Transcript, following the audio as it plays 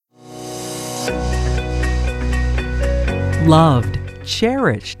Loved,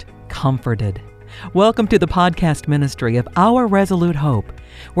 cherished, comforted. Welcome to the podcast ministry of Our Resolute Hope,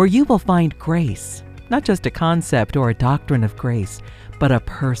 where you will find grace, not just a concept or a doctrine of grace, but a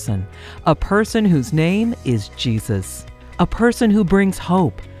person whose name is Jesus, a person who brings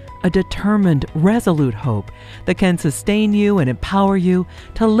hope, a determined, resolute hope that can sustain you and empower you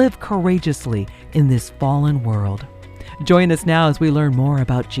to live courageously in this fallen world. Join us now as we learn more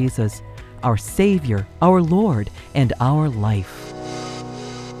about Jesus, our Savior, our Lord, and our life.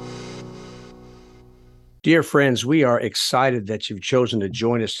 Dear friends, we are excited that you've chosen to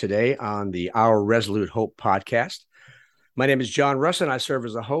join us today on the Our Resolute Hope podcast. My name is John Russ, and I serve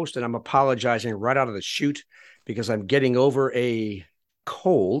as a host, and I'm apologizing right out of the chute because I'm getting over a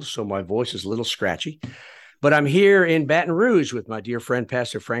cold, so my voice is a little scratchy. But I'm here in Baton Rouge with my dear friend,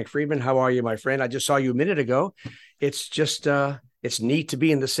 Pastor Frank Friedman. How are you, my friend? I just saw you a minute ago. It's just, it's neat to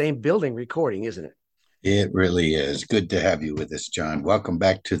be in the same building recording, isn't it? It really is. Good to have you with us, John. Welcome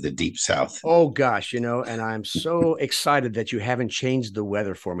back to the Deep South. Oh, gosh, and I'm so excited that you haven't changed the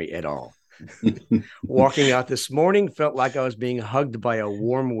weather for me at all. Walking out this morning felt like I was being hugged by a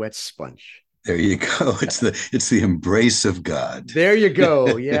warm, wet sponge. There you go. It's the embrace of God. There you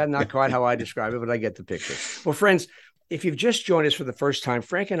go. Yeah, not quite how I describe it, but I get the picture. Well, friends, if you've just joined us for the first time,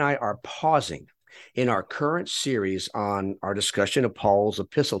 Frank and I are pausing in our current series on our discussion of Paul's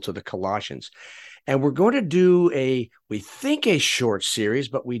epistle to the Colossians. And we're going to do we think a short series,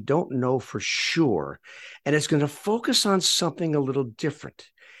 but we don't know for sure. And it's going to focus on something a little different.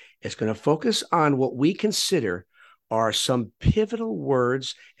 It's going to focus on what we consider are some pivotal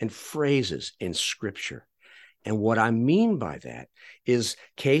words and phrases in Scripture. And what I mean by that is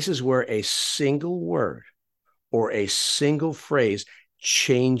cases where a single word or a single phrase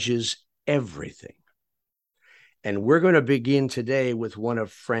changes everything. And we're going to begin today with one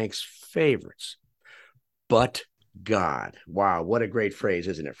of Frank's favorites, but God. Wow, what a great phrase,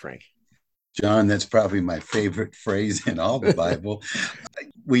 isn't it, Frank? John, that's probably my favorite phrase in all the Bible.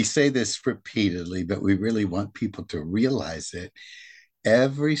 We say this repeatedly, but we really want people to realize it.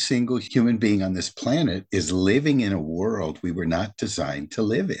 Every single human being on this planet is living in a world we were not designed to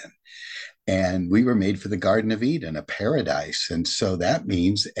live in. And we were made for the Garden of Eden, a paradise. And so that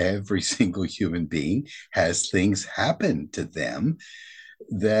means every single human being has things happen to them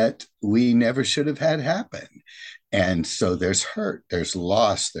that we never should have had happen. And so there's hurt, there's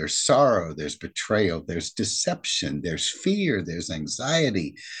loss, there's sorrow, there's betrayal, there's deception, there's fear, there's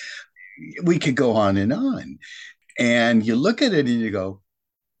anxiety. We could go on and on. And you look at it and you go,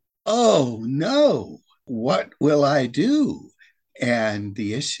 oh no, what will I do? And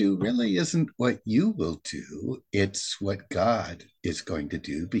the issue really isn't what you will do. It's what God is going to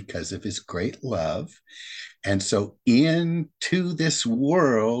do because of his great love. And so into this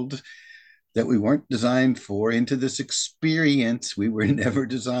world that we weren't designed for, into this experience we were never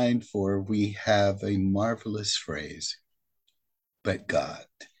designed for, we have a marvelous phrase, but God.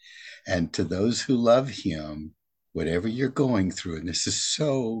 And to those who love him, whatever you're going through, and this is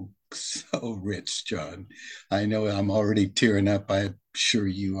so rich, John. I know I'm already tearing up. I'm sure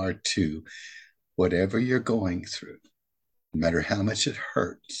you are too. Whatever you're going through, no matter how much it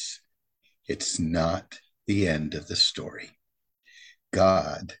hurts, it's not the end of the story.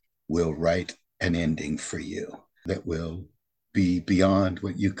 God will write an ending for you that will be beyond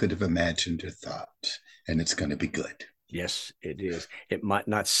what you could have imagined or thought, and it's going to be good. Yes, it is. It might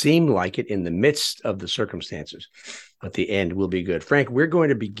not seem like it in the midst of the circumstances, but the end will be good. Frank, we're going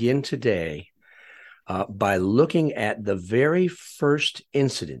to begin today by looking at the very first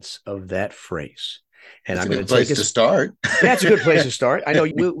incidents of that phrase. And I'm going to take us to start. That's a good place to start. I know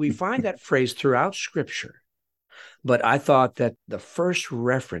we find that phrase throughout Scripture, but I thought that the first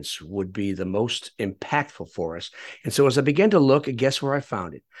reference would be the most impactful for us. And so as I began to look, guess where I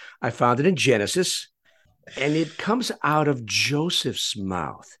found it? I found it in Genesis. And it comes out of Joseph's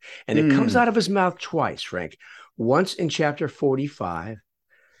mouth. And it comes out of his mouth twice, Frank. Once in chapter 45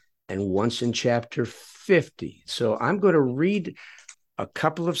 and once in chapter 50. So I'm going to read a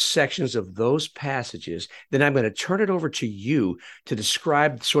couple of sections of those passages. Then I'm going to turn it over to you to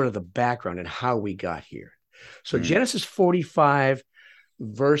describe sort of the background and how we got here. So Genesis 45,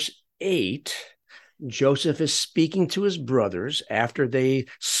 verse 8. Joseph is speaking to his brothers after they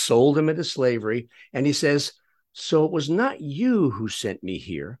sold him into slavery. And he says, so it was not you who sent me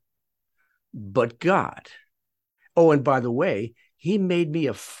here, but God. Oh, and by the way, he made me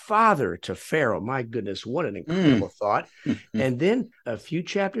a father to Pharaoh. My goodness, what an incredible thought. And then a few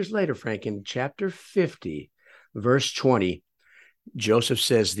chapters later, Frank, in chapter 50, verse 20, Joseph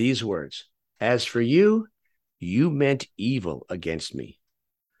says these words, as for you, you meant evil against me,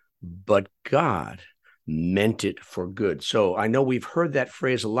 but God meant it for good. So I know we've heard that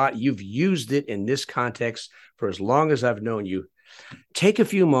phrase a lot. You've used it in this context for as long as I've known you. Take a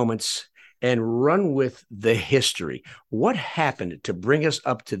few moments and run with the history. What happened to bring us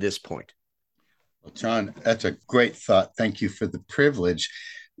up to this point? Well, John, that's a great thought. Thank you for the privilege.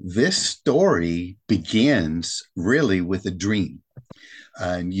 This story begins really with a dream.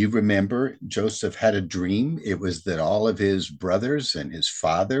 And you remember Joseph had a dream. It was that all of his brothers and his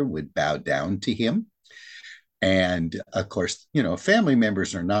father would bow down to him. And of course, family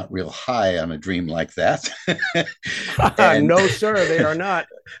members are not real high on a dream like that. and, No, sir, they are not.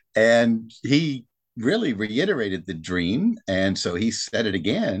 And he really reiterated the dream. And so he said it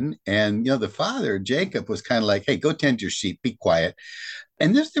again. And, the father, Jacob, was kind of like, hey, go tend your sheep, be quiet.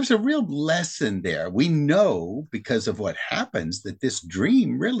 And there's a real lesson there. We know because of what happens that this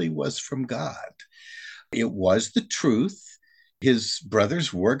dream really was from God. It was the truth. His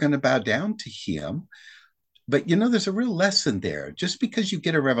brothers were going to bow down to him. But there's a real lesson there. Just because you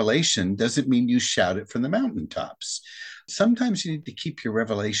get a revelation doesn't mean you shout it from the mountaintops. Sometimes you need to keep your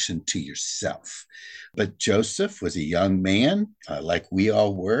revelation to yourself. But Joseph was a young man, like we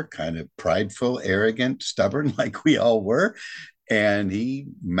all were, kind of prideful, arrogant, stubborn, like we all were. And he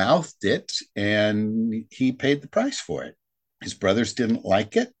mouthed it, and he paid the price for it. His brothers didn't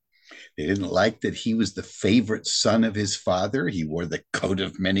like it. They didn't like that he was the favorite son of his father. He wore the coat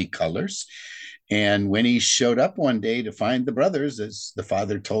of many colors. And when he showed up one day to find the brothers, as the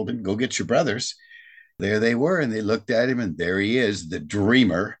father told him, go get your brothers, there they were. And they looked at him, and there he is, the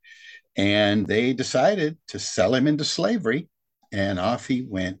dreamer. And they decided to sell him into slavery. And off he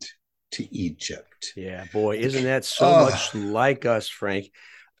went to Egypt. Yeah, boy, isn't that so much like us, Frank?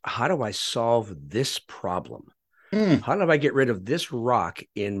 How do I solve this problem? How do I get rid of this rock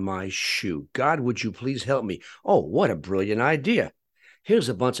in my shoe? God, would you please help me? Oh, what a brilliant idea. Here's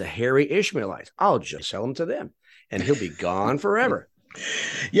a bunch of hairy Ishmaelites. I'll just sell them to them, and he'll be gone forever.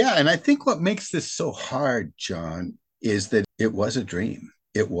 Yeah, and I think what makes this so hard, John, is that it was a dream.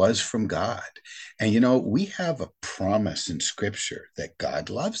 It was from God. And, we have a promise in Scripture that God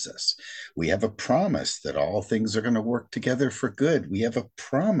loves us. We have a promise that all things are going to work together for good. We have a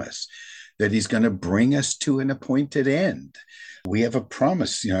promise that he's going to bring us to an appointed end. We have a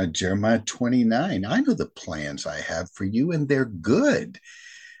promise, Jeremiah 29, I know the plans I have for you, and they're good.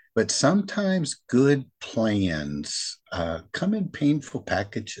 But sometimes good plans come in painful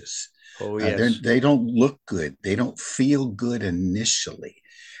packages. Oh, yes. They don't look good. They don't feel good initially.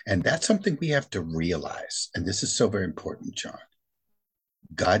 And that's something we have to realize. And this is so very important, John.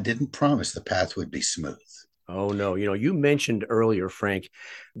 God didn't promise the path would be smooth. Oh, no. You mentioned earlier, Frank,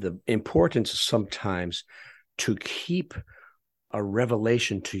 the importance sometimes to keep a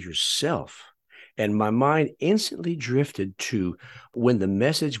revelation to yourself. And my mind instantly drifted to when the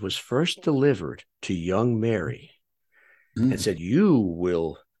message was first delivered to young Mary and said, you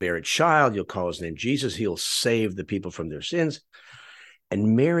will bear a child. You'll call his name Jesus. He'll save the people from their sins.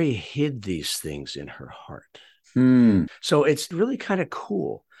 And Mary hid these things in her heart. So it's really kind of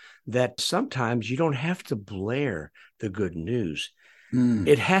cool that sometimes you don't have to blare the good news.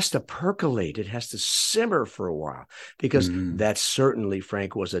 It has to percolate. It has to simmer for a while, because that certainly,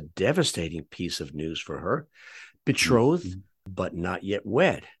 Frank, was a devastating piece of news for her. Betrothed, but not yet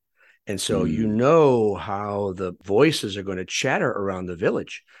wed. And so how the voices are going to chatter around the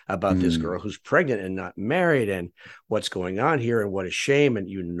village about this girl who's pregnant and not married, and what's going on here, and what a shame. And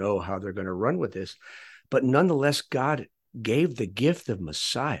how they're going to run with this. But nonetheless, God gave the gift of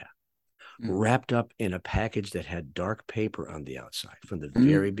Messiah wrapped up in a package that had dark paper on the outside from the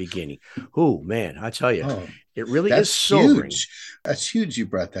very beginning. Oh, man, I tell you, it really is sobering. Huge. That's huge you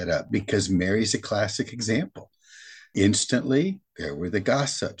brought that up, because Mary's a classic example. Instantly, there were the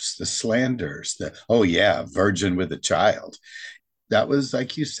gossips, the slanders, virgin with a child. That was,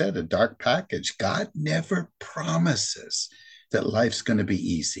 like you said, a dark package. God never promises that life's going to be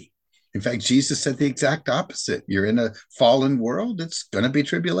easy. In fact, Jesus said the exact opposite. You're in a fallen world. It's going to be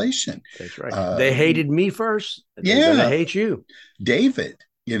tribulation. That's right. They hated me first. They're going to hate you. David,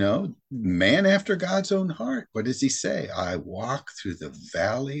 man after God's own heart. What does he say? I walk through the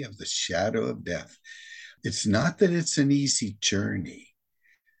valley of the shadow of death. It's not that it's an easy journey.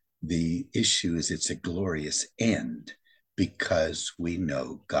 The issue is it's a glorious end, because we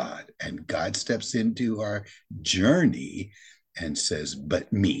know God, and God steps into our journey and says,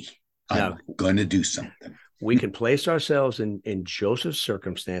 but me. I'm going to do something. We can place ourselves in Joseph's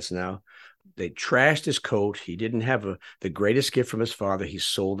circumstance now. They trashed his coat. He didn't have the greatest gift from his father. He's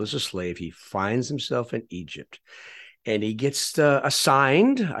sold as a slave. He finds himself in Egypt, and he gets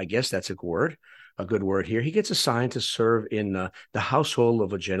assigned, I guess that's a word, a good word here. He gets assigned to serve in the household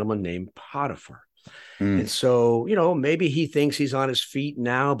of a gentleman named Potiphar. And so, maybe he thinks he's on his feet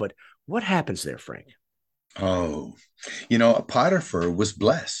now, but what happens there, Frank? Oh, Potiphar was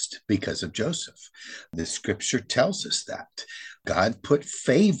blessed because of Joseph. The scripture tells us that God put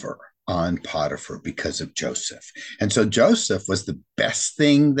favor on Potiphar because of Joseph. And so Joseph was the best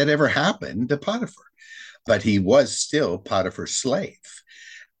thing that ever happened to Potiphar, but he was still Potiphar's slave.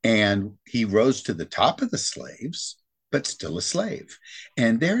 And he rose to the top of the slaves, but still a slave.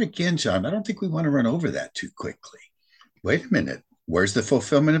 And there again, John, I don't think we want to run over that too quickly. Wait a minute. Where's the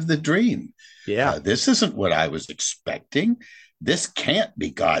fulfillment of the dream? Yeah. This isn't what I was expecting. This can't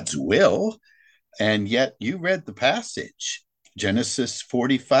be God's will. And yet you read the passage, Genesis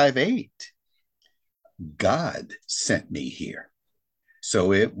 45:8. God sent me here.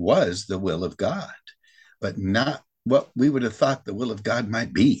 So it was the will of God, but not what we would have thought the will of God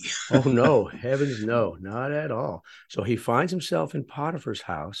might be. Oh, no, heavens, no, not at all. So he finds himself in Potiphar's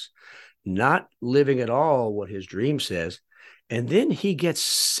house, not living at all what his dream says. And then he gets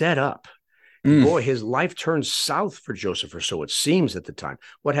set up. Boy, his life turns south for Joseph, or so it seems at the time.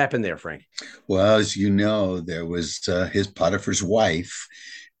 What happened there, Frank? Well, as you know, there was his Potiphar's wife,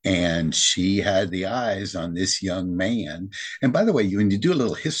 and she had the eyes on this young man. And by the way, when you do a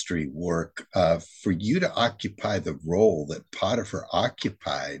little history work, for you to occupy the role that Potiphar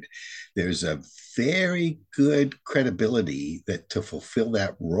occupied, there's a very good credibility that to fulfill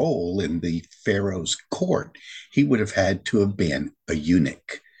that role in the Pharaoh's court, he would have had to have been a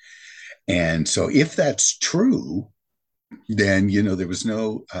eunuch. And so if that's true, then, there was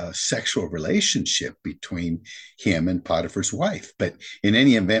no sexual relationship between him and Potiphar's wife. But in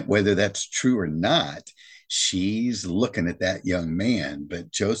any event, whether that's true or not, she's looking at that young man.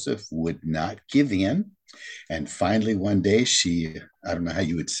 But Joseph would not give in. And finally, one day, I don't know how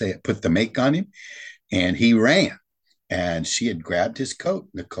you would say it, put the make on him, and he ran. And she had grabbed his coat.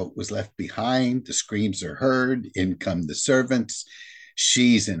 The coat was left behind. The screams are heard. In come the servants.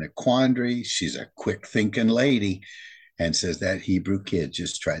 She's in a quandary. She's a quick thinking lady, and says that Hebrew kid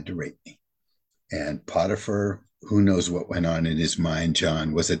just tried to rape me. And Potiphar, who knows what went on in his mind,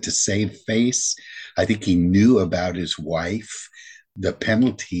 John? Was it to save face? I think he knew about his wife. The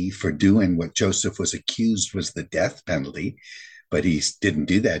penalty for doing what Joseph was accused was the death penalty, but he didn't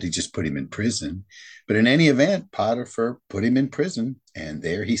do that. He just put him in prison. But in any event, Potiphar put him in prison, and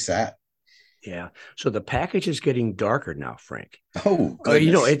there he sat. Yeah. So the package is getting darker now, Frank. Oh,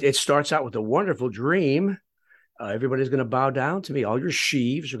 goodness. It starts out with a wonderful dream. Everybody's going to bow down to me. All your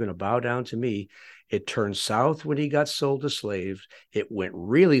sheaves are going to bow down to me. It turned south when he got sold to slaves. It went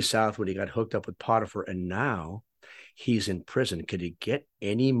really south when he got hooked up with Potiphar. And now he's in prison. Could it get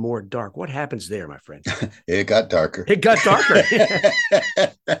any more dark? What happens there, my friend? It got darker. It got darker.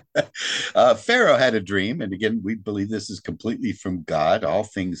 Pharaoh had a dream. And again, we believe this is completely from God. All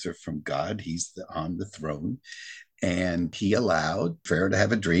things are from God. He's on the throne. And he allowed Pharaoh to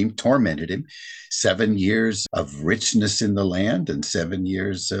have a dream, tormented him. 7 years of richness in the land and 7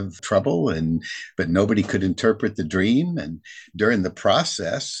 years of trouble, but nobody could interpret the dream. And during the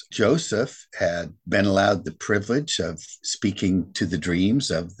process, Joseph had been allowed the privilege of speaking to the dreams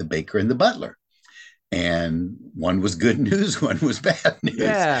of the baker and the butler. And one was good news, one was bad news.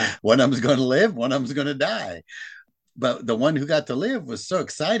 Yeah. One of them was going to live, one of them was going to die. But the one who got to live was so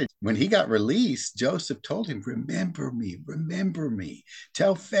excited. When he got released, Joseph told him, remember me,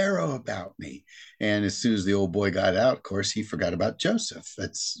 tell Pharaoh about me. And as soon as the old boy got out, of course, he forgot about Joseph.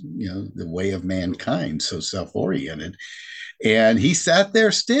 That's, the way of mankind, so self-oriented. And he sat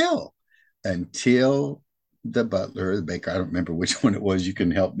there still until the butler, the baker, I don't remember which one it was, you can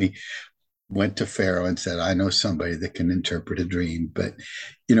help me, went to Pharaoh and said, I know somebody that can interpret a dream. But,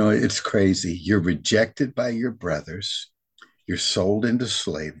 it's crazy. You're rejected by your brothers. You're sold into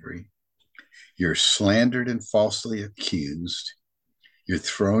slavery. You're slandered and falsely accused. You're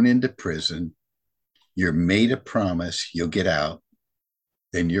thrown into prison. You're made a promise you'll get out.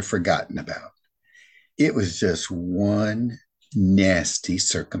 Then you're forgotten about. It was just one nasty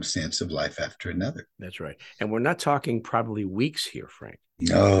circumstance of life after another. That's right. And we're not talking probably weeks here, Frank.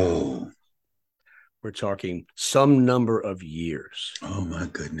 No. We're talking some number of years. Oh, my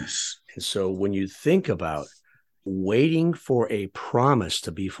goodness. And so when you think about waiting for a promise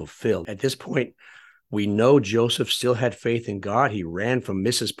to be fulfilled, at this point, we know Joseph still had faith in God. He ran from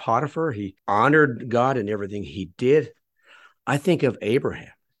Mrs. Potiphar. He honored God in everything he did. I think of Abraham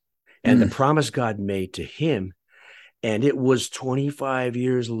and the promise God made to him. And it was 25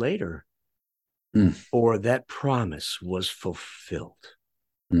 years later, or that promise was fulfilled.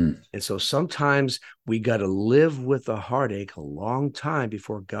 Mm. And so sometimes we got to live with the heartache a long time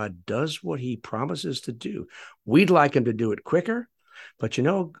before God does what he promises to do. We'd like him to do it quicker, but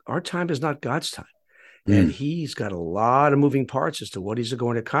our time is not God's time. And Mm. he's got a lot of moving parts as to what he's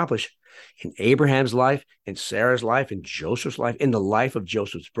going to accomplish in Abraham's life, in Sarah's life, in Joseph's life, in the life of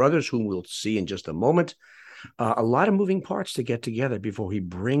Joseph's brothers, whom we'll see in just a moment. A lot of moving parts to get together before he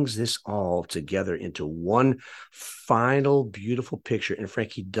brings this all together into one final, beautiful picture. And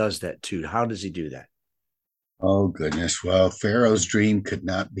Frank, he does that too. How does he do that? Oh, goodness. Well, Pharaoh's dream could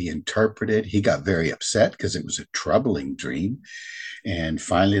not be interpreted. He got very upset because it was a troubling dream. And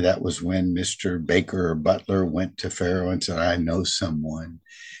finally, that was when Mr. Baker or Butler went to Pharaoh and said, I know someone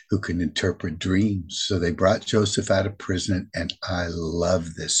who can interpret dreams. So they brought Joseph out of prison. And I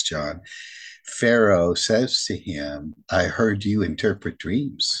love this, John. Pharaoh says to him, I heard you interpret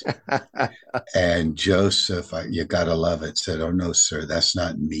dreams. And Joseph, you got to love it, said, oh, no, sir, that's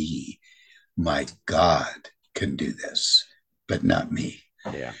not me. My God can do this, but not me.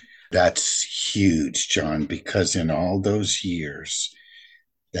 Yeah. That's huge, John, because in all those years,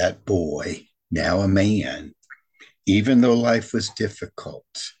 that boy, now a man, even though life was difficult,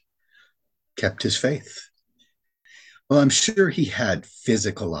 kept his faith. Well, I'm sure he had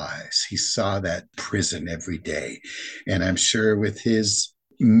physical eyes. He saw that prison every day. And I'm sure with his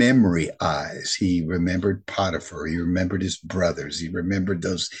memory eyes, he remembered Potiphar. He remembered his brothers. He remembered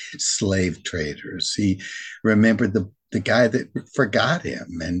those slave traders. He remembered the guy that forgot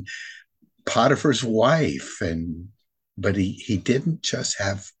him and Potiphar's wife. But he didn't just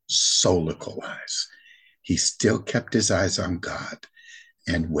have soulical eyes. He still kept his eyes on God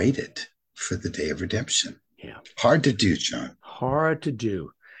and waited for the day of redemption. Yeah. Hard to do, John. Hard to do.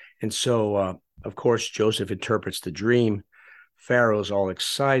 And so, of course, Joseph interprets the dream. Pharaoh's all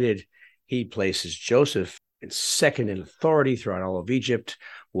excited. He places Joseph in second in authority throughout all of Egypt.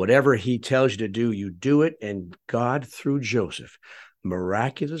 Whatever he tells you to do, you do it. And God, through Joseph,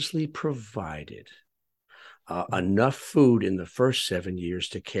 miraculously provided enough food in the first 7 years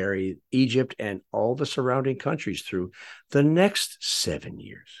to carry Egypt and all the surrounding countries through the next 7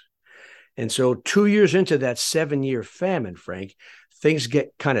 years. And so 2 years into that 7-year famine, Frank, things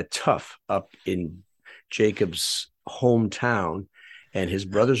get kind of tough up in Jacob's hometown, and his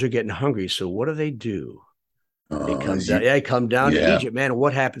brothers are getting hungry. So what do? They come down to Egypt, man.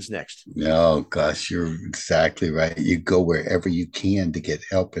 What happens next? No, gosh, you're exactly right. You go wherever you can to get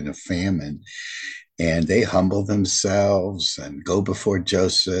help in a famine. And they humble themselves and go before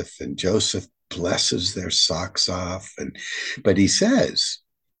Joseph, and Joseph blesses their socks off. But he says,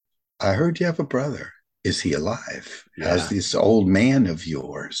 I heard you have a brother. Is he alive? Yeah. How's this old man of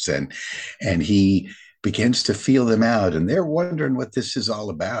yours? And he begins to feel them out, and they're wondering what this is all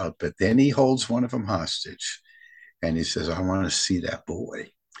about. But then he holds one of them hostage, and he says, I want to see that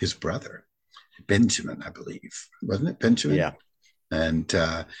boy, his brother, Benjamin, I believe. Wasn't it Benjamin? Yeah. And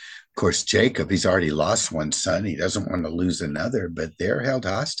of course, Jacob, he's already lost one son. He doesn't want to lose another, but they're held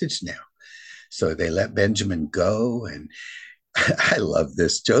hostage now. So they let Benjamin go, and I love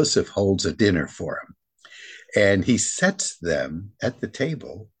this. Joseph holds a dinner for him, and he sets them at the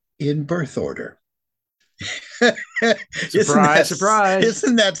table in birth order. Surprise, surprise.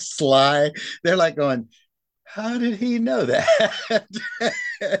 Isn't that sly? They're like going, how did he know that?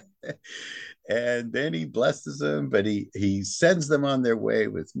 And then he blesses them, but he sends them on their way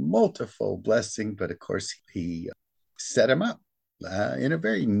with multiple blessing. But of course, he set him up in a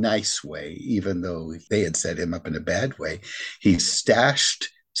very nice way, even though they had set him up in a bad way. He stashed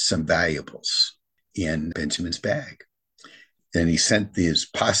some valuables in Benjamin's bag. Then he sent his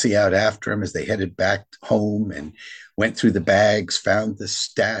posse out after him as they headed back home and went through the bags, found the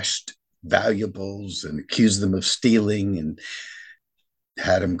stashed valuables and accused them of stealing, and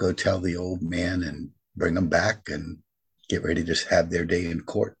had them go tell the old man and bring them back and get ready to have their day in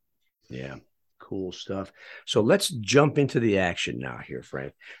court. Yeah, cool stuff. So let's jump into the action now here,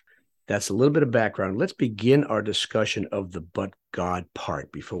 Frank. That's a little bit of background. Let's begin our discussion of the but God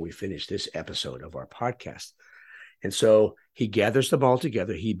part before we finish this episode of our podcast. And so he gathers them all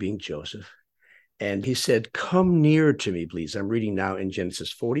together, he being Joseph, and he said, come near to me, please. I'm reading now in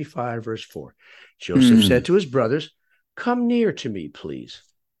Genesis 45, verse 4. Joseph said to his brothers, come near to me, please.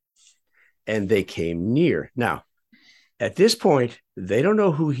 And they came near. Now, at this point, they don't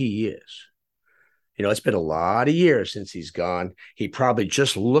know who he is. It's been a lot of years since he's gone. He probably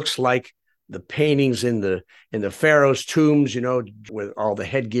just looks like the paintings in the Pharaoh's tombs, with all the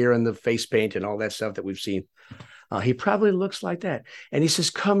headgear and the face paint and all that stuff that we've seen. He probably looks like that. And he says,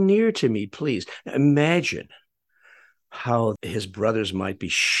 come near to me, please. Now, imagine how his brothers might be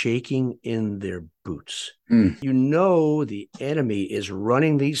shaking in their boots. Mm. You know, the enemy is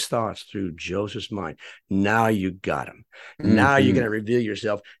running these thoughts through Joseph's mind. Now you got him. Now you're going to reveal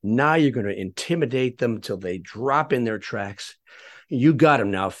yourself. Now you're going to intimidate them till they drop in their tracks. You got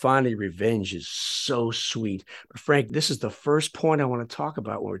him now. Finally, revenge is so sweet. But Frank, this is the first point I want to talk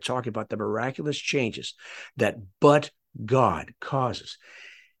about when we're talking about the miraculous changes that but God causes.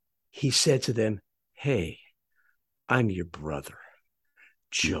 He said to them, hey, I'm your brother,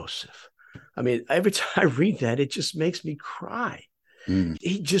 Joseph. I mean, every time I read that, it just makes me cry.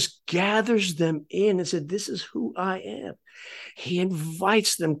 He just gathers them in and said, this is who I am. He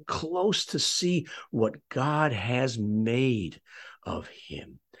invites them close to see what God has made of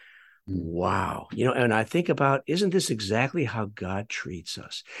him. Wow. You know, and I think about, isn't this exactly how God treats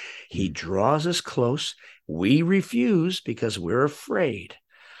us? He draws us close. We refuse because we're afraid.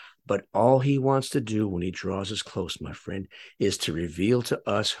 But all he wants to do when he draws us close, my friend, is to reveal to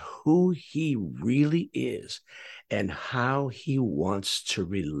us who he really is and how he wants to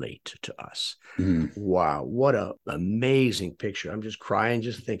relate to us. Wow, what an amazing picture. I'm just crying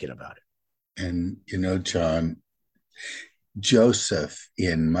just thinking about it. And, you know, John, Joseph,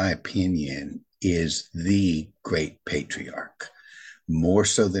 in my opinion, is the great patriarch, more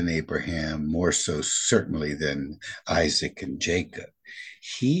so than Abraham, more so certainly than Isaac and Jacob.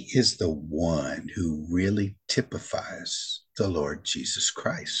 He is the one who really typifies the Lord Jesus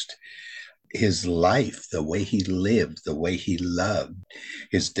Christ. His life, the way he lived, the way he loved,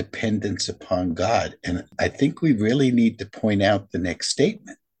 his dependence upon God. And I think we really need to point out the next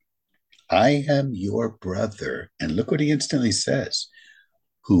statement. I am your brother. And look what he instantly says,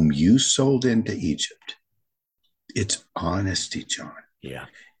 whom you sold into Egypt. It's honesty, John. Yeah.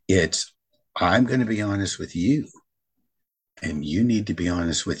 It's, I'm going to be honest with you. And you need to be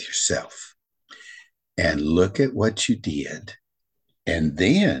honest with yourself. And look at what you did. And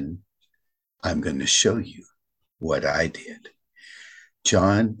then I'm going to show you what I did.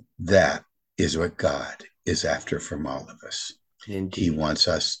 John, that is what God is after from all of us. Indeed. He wants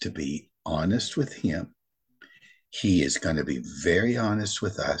us to be honest with him. He is going to be very honest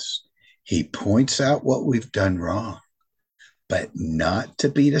with us. He points out what we've done wrong, but not to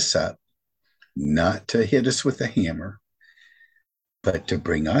beat us up, not to hit us with a hammer, but to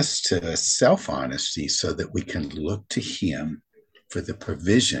bring us to self-honesty so that we can look to him for the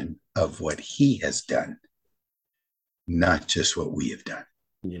provision of what he has done, not just what we have done.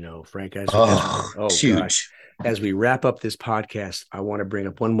 You know, Frank, huge. As we wrap up this podcast, I want to bring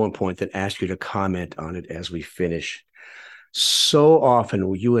up one more point and ask you to comment on it as we finish. So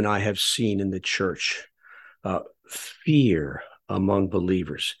often you and I have seen in the church fear among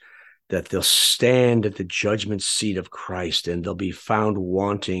believers that they'll stand at the judgment seat of Christ and they'll be found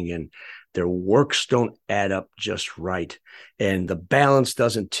wanting and their works don't add up just right. And the balance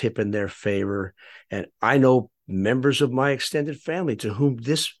doesn't tip in their favor. And I know members of my extended family to whom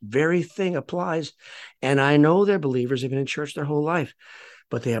this very thing applies. And I know they're believers, they've been in church their whole life,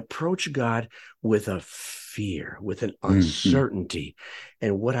 but they approach God with a fear, with an uncertainty.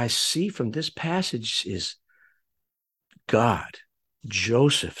 And what I see from this passage is God,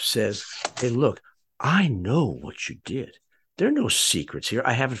 Joseph says, hey, look, I know what you did. There are no secrets here.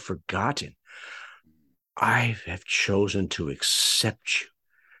 I haven't forgotten. I have chosen to accept you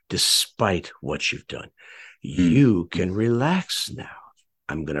despite what you've done. You can relax now.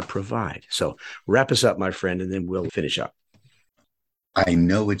 I'm going to provide. So wrap us up, my friend, and then we'll finish up. I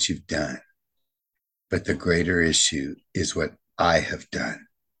know what you've done, but the greater issue is what I have done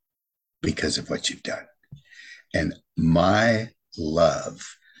because of what you've done. And my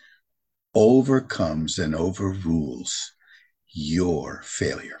love overcomes and overrules your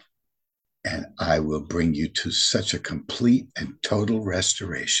failure. And I will bring you to such a complete and total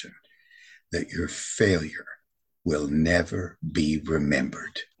restoration that your failure will never be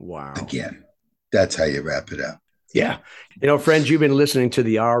remembered again. That's how you wrap it up. Yeah. You know, friends, you've been listening to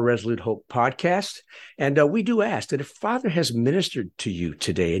the Our Resolute Hope podcast. And we do ask that if Father has ministered to you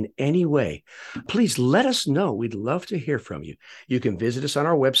today in any way, please let us know. We'd love to hear from you. You can visit us on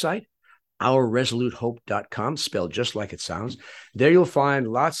our website, ourresolutehope.com, spelled just like it sounds. There you'll find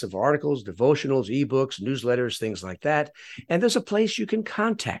lots of articles, devotionals, ebooks, newsletters, things like that. And there's a place you can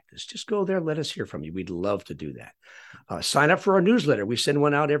contact us. Just go there, let us hear from you. We'd love to do that. Sign up for our newsletter. We send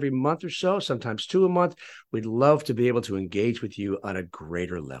one out every month or so, sometimes 2 a month. We'd love to be able to engage with you on a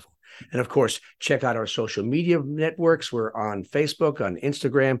greater level. And of course, check out our social media networks. We're on Facebook, on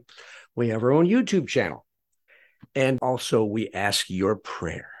Instagram. We have our own YouTube channel. And also we ask your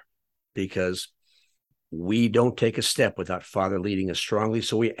prayer, because we don't take a step without Father leading us strongly.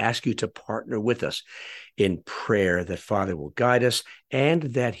 So we ask you to partner with us in prayer that Father will guide us and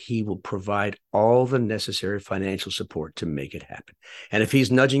that he will provide all the necessary financial support to make it happen. And if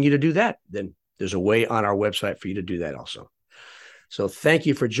he's nudging you to do that, then there's a way on our website for you to do that also. So thank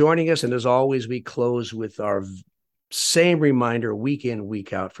you for joining us. And as always, we close with our same reminder week in,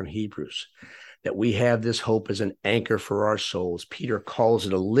 week out from Hebrews, that we have this hope as an anchor for our souls. Peter calls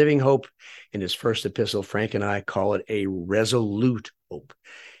it a living hope in his first epistle. Frank and I call it a resolute hope.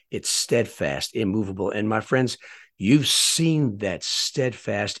 It's steadfast, immovable. And my friends, you've seen that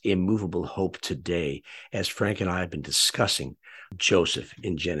steadfast, immovable hope today as Frank and I have been discussing Joseph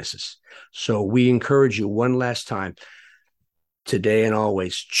in Genesis. So we encourage you one last time, today and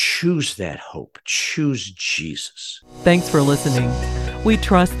always, choose that hope. Choose Jesus. Thanks for listening. We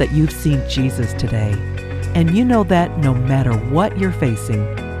trust that you've seen Jesus today, and you know that no matter what you're facing,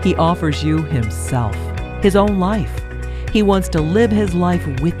 he offers you himself, his own life. He wants to live his life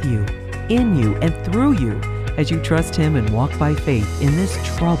with you, in you, and through you as you trust him and walk by faith in this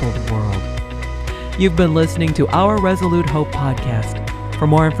troubled world. You've been listening to Our Resolute Hope podcast. For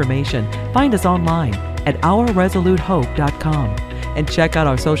more information, find us online at ourresolutehope.com and check out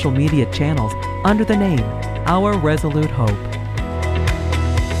our social media channels under the name Our Resolute Hope.